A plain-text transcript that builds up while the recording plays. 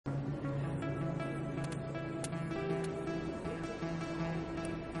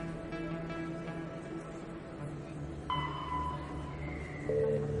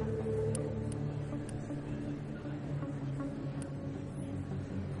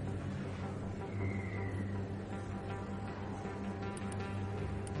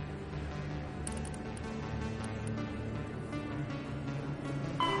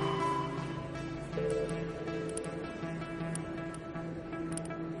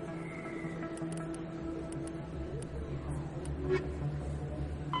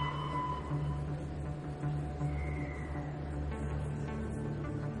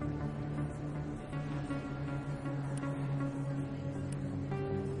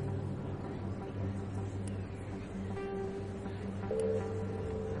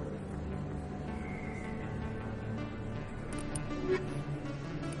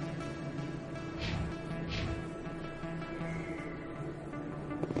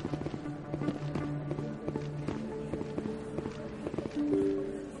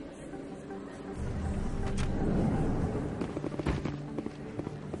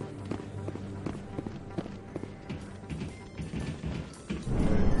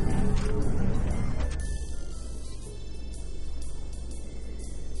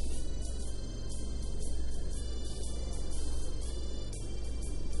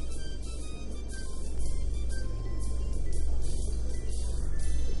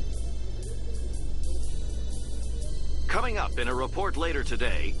Coming up in a report later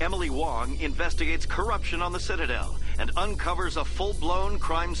today, Emily Wong investigates corruption on the Citadel and uncovers a full-blown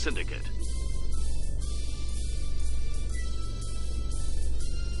crime syndicate.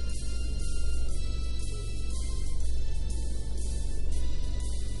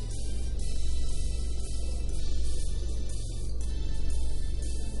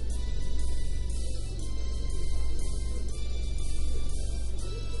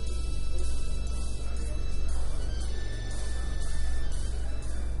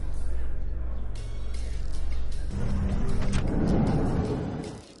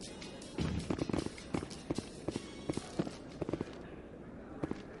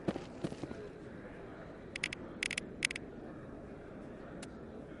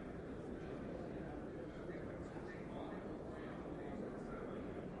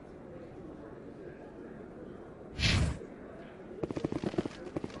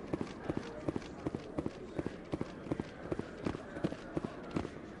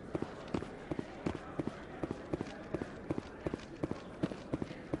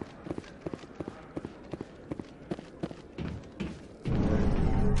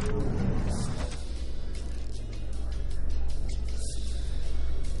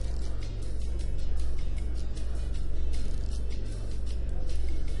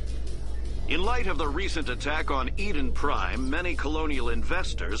 In light of the recent attack on Eden Prime, many colonial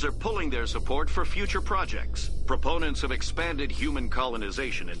investors are pulling their support for future projects. Proponents of expanded human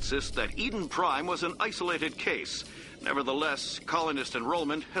colonization insist that Eden Prime was an isolated case. Nevertheless, colonist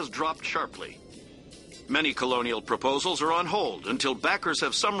enrollment has dropped sharply. Many colonial proposals are on hold until backers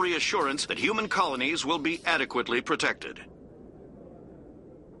have some reassurance that human colonies will be adequately protected.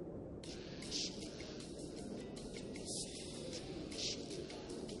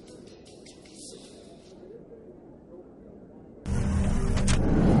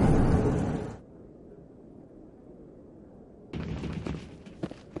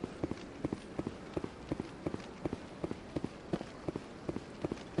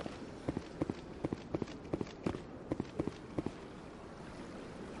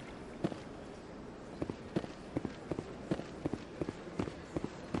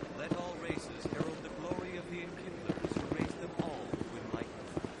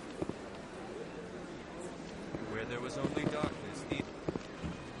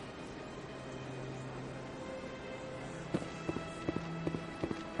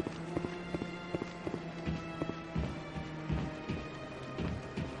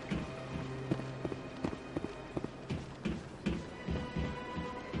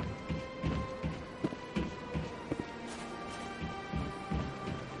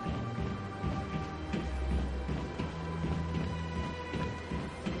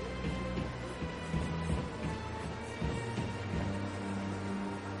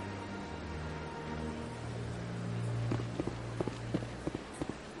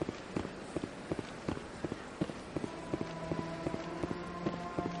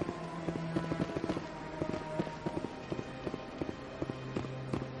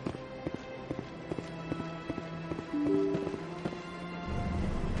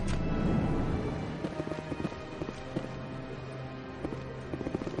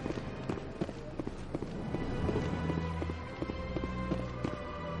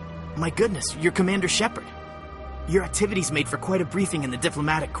 My goodness, you're Commander Shepard. Your activities made for quite a briefing in the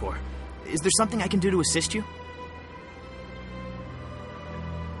Diplomatic Corps. Is there something I can do to assist you?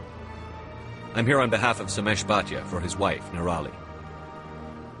 I'm here on behalf of Samesh Bhatia for his wife, Nirali.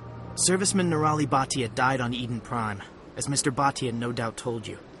 Serviceman Nirali Bhatia died on Eden Prime, as Mr. Bhatia no doubt told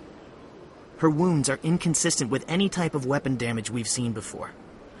you. Her wounds are inconsistent with any type of weapon damage we've seen before.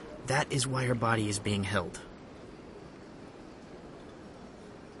 That is why her body is being held.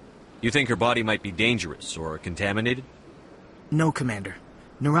 You think her body might be dangerous or contaminated? No, Commander.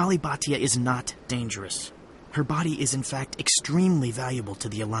 Nirali Bhatia is not dangerous. Her body is in fact extremely valuable to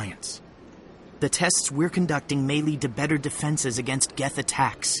the Alliance. The tests we're conducting may lead to better defenses against Geth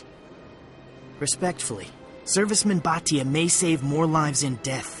attacks. Respectfully, Serviceman Bhatia may save more lives in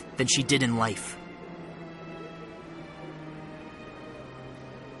death than she did in life.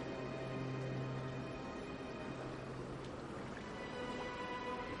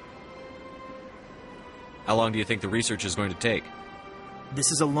 How long do you think the research is going to take? This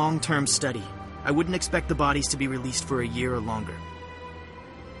is a long-term study. I wouldn't expect the bodies to be released for a year or longer.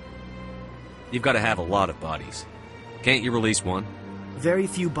 You've got to have a lot of bodies. Can't you release one? Very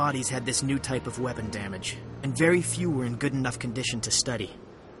few bodies had this new type of weapon damage, and very few were in good enough condition to study.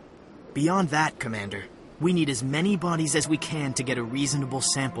 Beyond that, Commander, we need as many bodies as we can to get a reasonable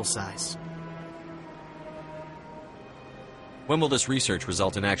sample size. When will this research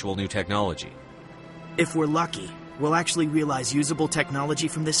result in actual new technology? If we're lucky, We'll actually realize usable technology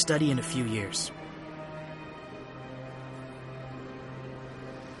from this study in a few years.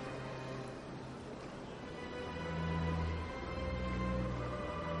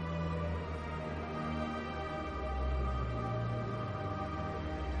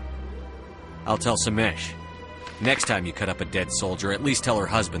 I'll tell Samesh. Next time you cut up a dead soldier, at least tell her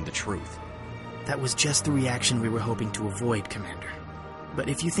husband the truth. That was just the reaction we were hoping to avoid, Commander. But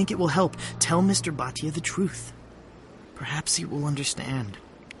if you think it will help, tell Mr. Bhatia the truth. Perhaps he will understand.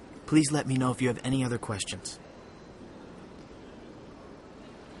 Please let me know if you have any other questions.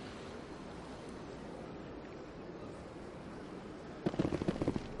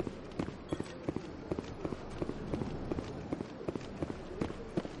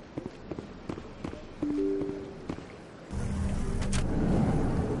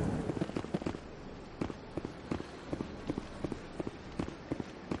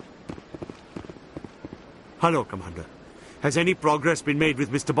 Hello, Commander. Has any progress been made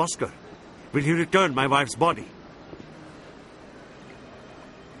with Mr. Bosker? Will he return my wife's body?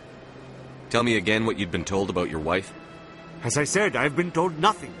 Tell me again what you'd been told about your wife. As I said, I've been told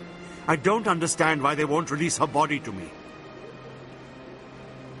nothing. I don't understand why they won't release her body to me.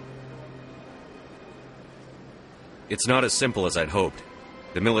 It's not as simple as I'd hoped.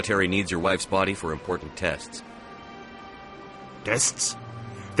 The military needs your wife's body for important tests. Tests?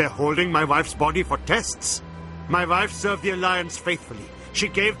 They're holding my wife's body for tests? My wife served the Alliance faithfully. She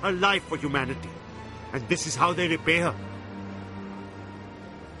gave her life for humanity. And this is how they repay her.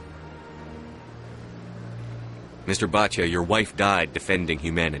 Mr. Bhatia, your wife died defending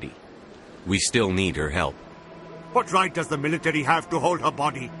humanity. We still need her help. What right does the military have to hold her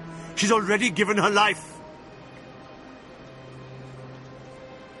body? She's already given her life.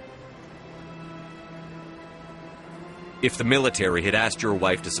 If the military had asked your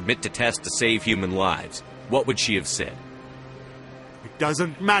wife to submit to tests to save human lives, what would she have said? It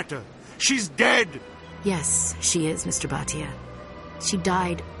doesn't matter. She's dead. Yes, she is, Mr. Bhatia. She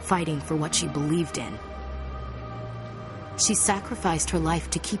died fighting for what she believed in. She sacrificed her life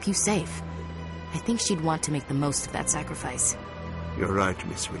to keep you safe. I think she'd want to make the most of that sacrifice. You're right,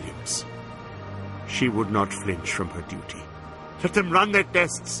 Miss Williams. She would not flinch from her duty. Let them run their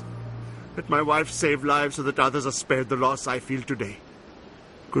tests. Let my wife save lives so that others are spared the loss I feel today.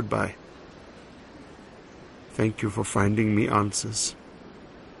 Goodbye. Thank you for finding me answers.